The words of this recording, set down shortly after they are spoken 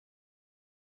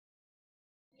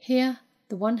Here,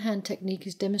 the one-hand technique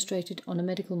is demonstrated on a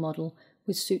medical model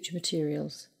with suture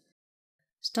materials.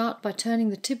 Start by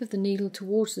turning the tip of the needle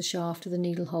towards the shaft of the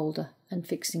needle holder and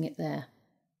fixing it there.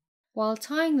 While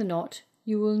tying the knot,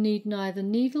 you will need neither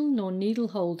needle nor needle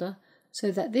holder, so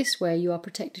that this way you are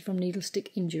protected from needle stick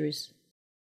injuries.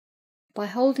 By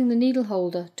holding the needle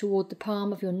holder toward the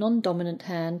palm of your non-dominant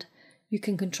hand, you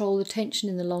can control the tension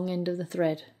in the long end of the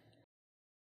thread.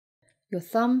 Your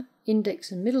thumb,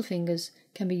 index and middle fingers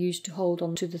can be used to hold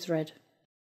on to the thread.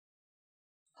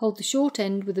 Hold the short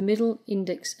end with the middle,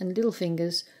 index and little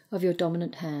fingers of your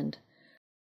dominant hand,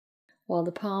 while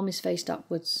the palm is faced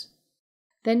upwards.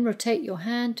 Then rotate your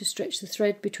hand to stretch the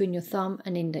thread between your thumb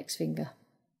and index finger.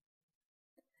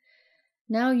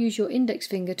 Now use your index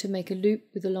finger to make a loop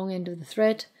with the long end of the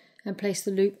thread and place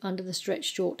the loop under the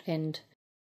stretched short end,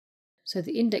 so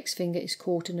the index finger is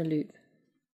caught in a loop.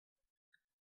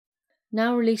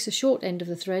 Now release the short end of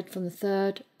the thread from the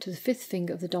third to the fifth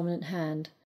finger of the dominant hand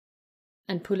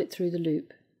and pull it through the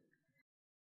loop.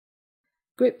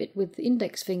 Grip it with the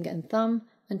index finger and thumb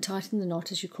and tighten the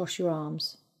knot as you cross your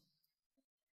arms.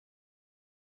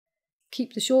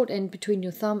 Keep the short end between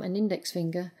your thumb and index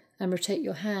finger and rotate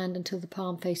your hand until the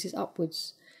palm faces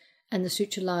upwards and the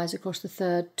suture lies across the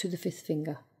third to the fifth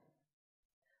finger.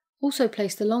 Also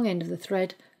place the long end of the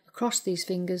thread across these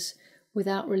fingers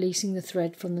without releasing the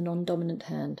thread from the non-dominant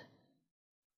hand.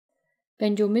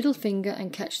 Bend your middle finger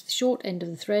and catch the short end of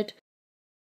the thread,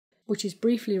 which is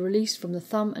briefly released from the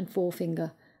thumb and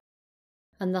forefinger,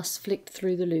 and thus flicked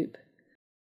through the loop.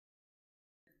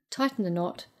 Tighten the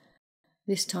knot,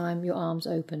 this time your arms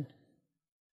open.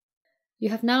 You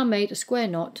have now made a square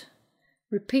knot.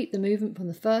 Repeat the movement from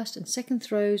the first and second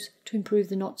throws to improve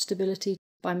the knot stability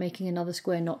by making another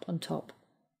square knot on top.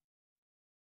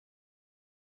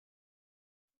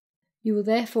 You will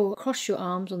therefore cross your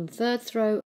arms on the third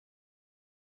throw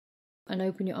and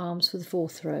open your arms for the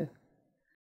fourth throw.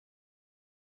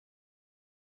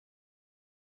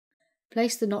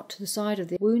 Place the knot to the side of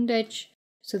the wound edge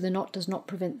so the knot does not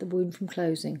prevent the wound from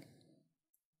closing.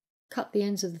 Cut the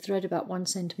ends of the thread about 1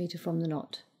 centimetre from the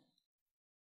knot.